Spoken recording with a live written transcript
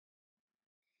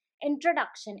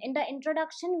Introduction. In the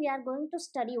introduction, we are going to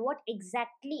study what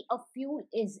exactly a fuel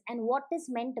is and what is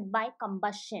meant by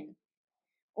combustion.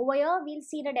 Over here, we'll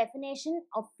see the definition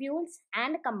of fuels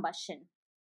and combustion.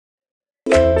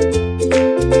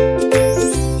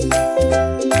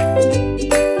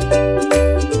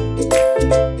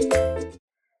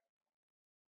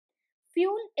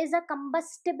 Fuel is a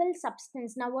combustible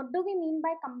substance. Now, what do we mean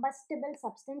by combustible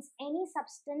substance? Any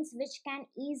substance which can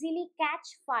easily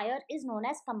catch fire is known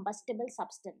as combustible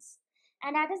substance.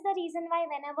 And that is the reason why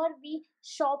whenever we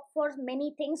shop for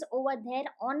many things, over there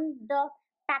on the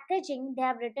packaging, they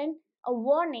have written a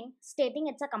warning stating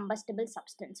it's a combustible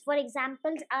substance. For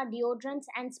examples are deodorants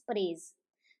and sprays.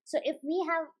 So if we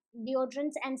have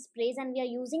deodorants and sprays and we are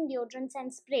using deodorants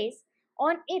and sprays,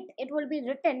 on it will be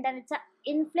written that it's an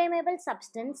inflammable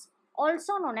substance,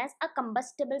 also known as a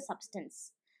combustible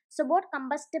substance. So both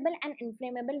combustible and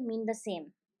inflammable mean the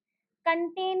same.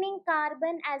 Containing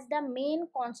carbon as the main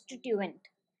constituent.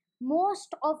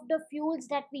 Most of the fuels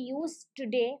that we use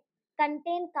today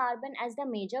contain carbon as the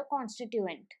major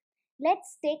constituent.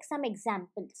 Let's take some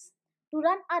examples. To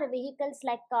run our vehicles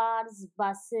like cars,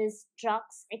 buses,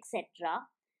 trucks, etc.,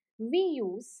 we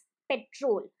use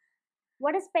petrol.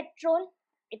 What is petrol?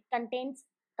 It contains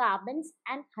carbons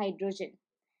and hydrogen.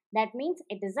 That means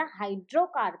it is a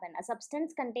hydrocarbon. A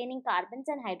substance containing carbons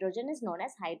and hydrogen is known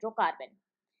as hydrocarbon.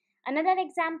 Another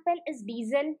example is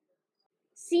diesel,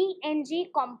 CNG,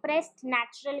 compressed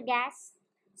natural gas.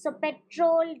 So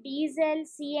petrol, diesel,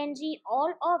 CNG,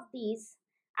 all of these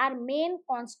are main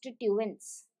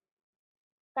constituents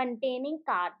containing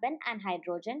carbon and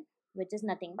hydrogen, which is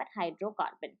nothing but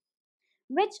hydrocarbon,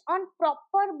 which on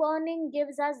proper burning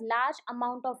gives us large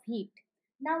amount of heat.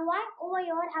 Now why over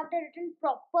here have they written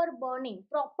proper burning?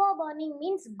 Proper burning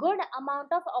means good amount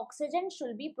of oxygen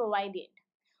should be provided.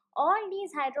 All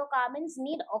these hydrocarbons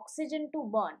need oxygen to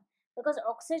burn because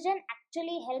oxygen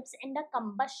actually helps in the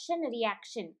combustion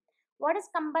reaction. What is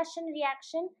combustion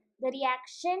reaction? The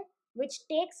reaction which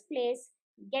takes place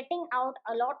getting out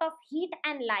a lot of heat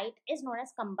and light is known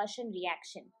as combustion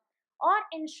reaction. Or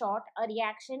in short, a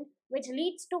reaction which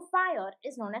leads to fire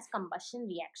is known as combustion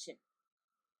reaction,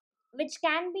 which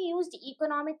can be used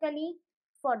economically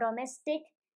for domestic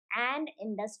and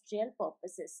industrial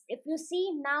purposes. If you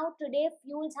see now today,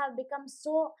 fuels have become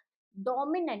so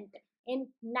dominant in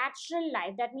natural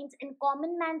life, that means in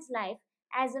common man's life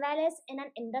as well as in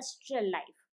an industrial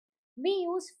life. We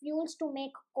use fuels to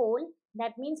make coal,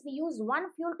 that means we use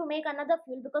one fuel to make another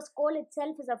fuel because coal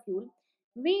itself is a fuel.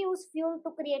 We use fuel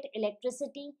to create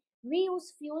electricity. We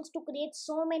use fuels to create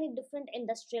so many different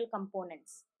industrial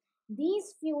components.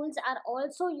 These fuels are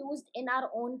also used in our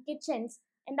own kitchens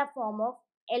in the form of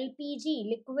LPG,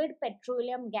 liquid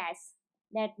petroleum gas.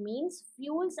 That means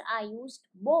fuels are used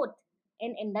both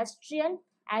in industrial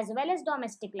as well as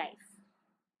domestic life.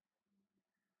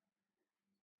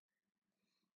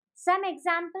 Some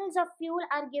examples of fuel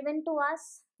are given to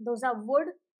us. Those are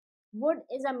wood. Wood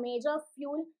is a major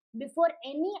fuel. Before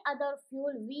any other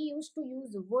fuel, we used to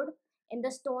use wood in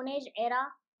the Stone Age era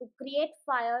to create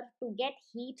fire, to get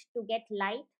heat, to get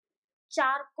light.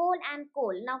 Charcoal and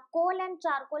coal. Now, coal and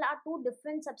charcoal are two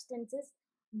different substances.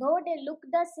 Though they look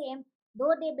the same,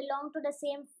 though they belong to the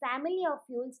same family of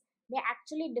fuels, they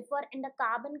actually differ in the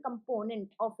carbon component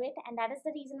of it, and that is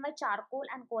the reason why charcoal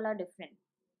and coal are different.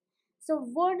 So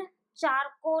wood,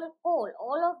 charcoal, coal,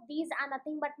 all of these are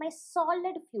nothing but my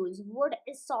solid fuels. Wood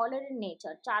is solid in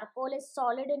nature, charcoal is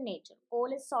solid in nature,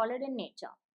 coal is solid in nature.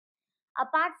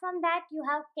 Apart from that, you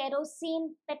have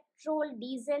kerosene, petrol,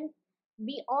 diesel.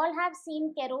 We all have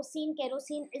seen kerosene.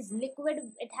 Kerosene is liquid.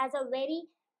 It has a very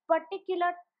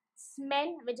particular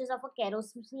smell which is of a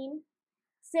kerosene.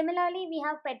 Similarly, we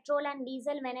have petrol and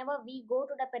diesel. Whenever we go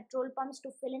to the petrol pumps to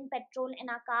fill in petrol in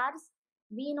our cars,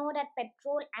 we know that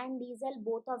petrol and diesel,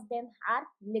 both of them are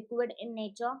liquid in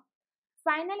nature.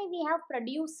 Finally, we have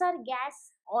producer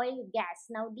gas, oil, gas.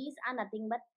 Now, these are nothing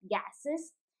but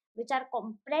gases which are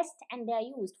compressed and they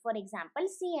are used. For example,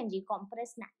 CNG,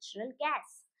 compressed natural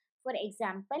gas. For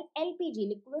example, LPG,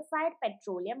 liquefied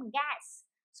petroleum gas.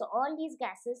 So, all these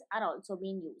gases are also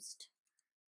being used.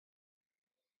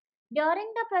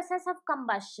 During the process of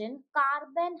combustion,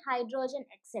 carbon, hydrogen,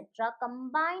 etc.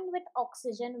 combine with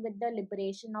oxygen with the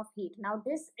liberation of heat. Now,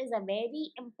 this is a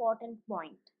very important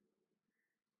point.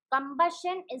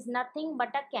 Combustion is nothing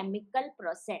but a chemical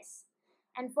process.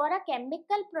 And for a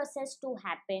chemical process to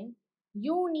happen,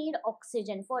 you need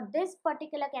oxygen. For this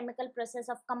particular chemical process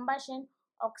of combustion,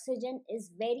 oxygen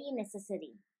is very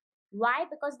necessary. Why?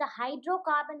 Because the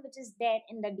hydrocarbon which is there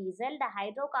in the diesel, the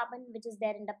hydrocarbon which is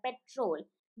there in the petrol,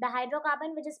 The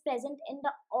hydrocarbon which is present in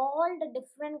all the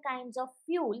different kinds of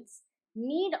fuels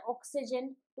need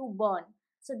oxygen to burn.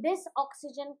 So this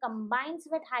oxygen combines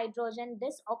with hydrogen,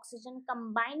 this oxygen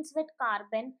combines with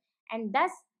carbon and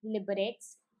thus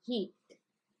liberates heat.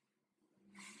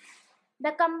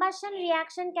 The combustion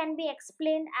reaction can be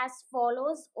explained as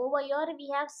follows. Over here we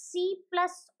have C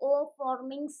plus O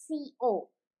forming CO,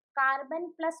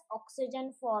 carbon plus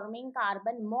oxygen forming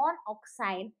carbon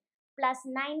monoxide plus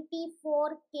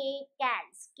 94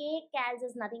 kcals. Kcals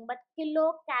is nothing but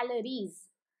kilocalories.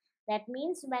 That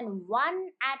means when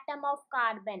one atom of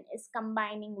carbon is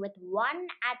combining with one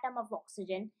atom of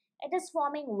oxygen, it is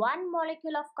forming one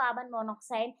molecule of carbon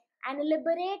monoxide and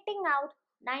liberating out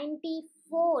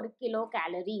 94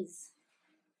 kilocalories.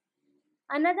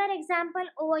 Another example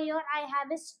over here I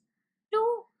have is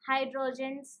two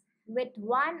hydrogens with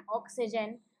one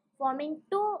oxygen forming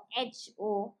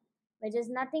 2HO, which is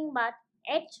nothing but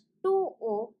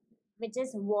H2O, which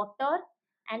is water,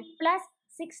 and plus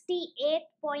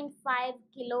 68.5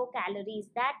 kilocalories.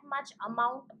 That much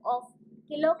amount of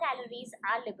kilocalories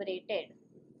are liberated.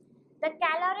 The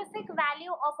calorific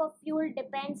value of a fuel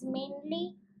depends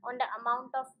mainly on the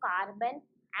amount of carbon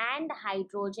and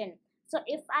hydrogen. So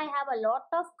if I have a lot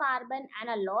of carbon and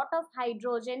a lot of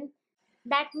hydrogen,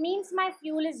 that means my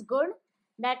fuel is good.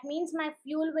 That means my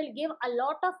fuel will give a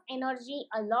lot of energy,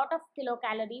 a lot of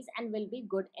kilocalories, and will be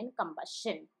good in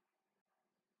combustion.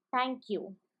 Thank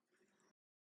you.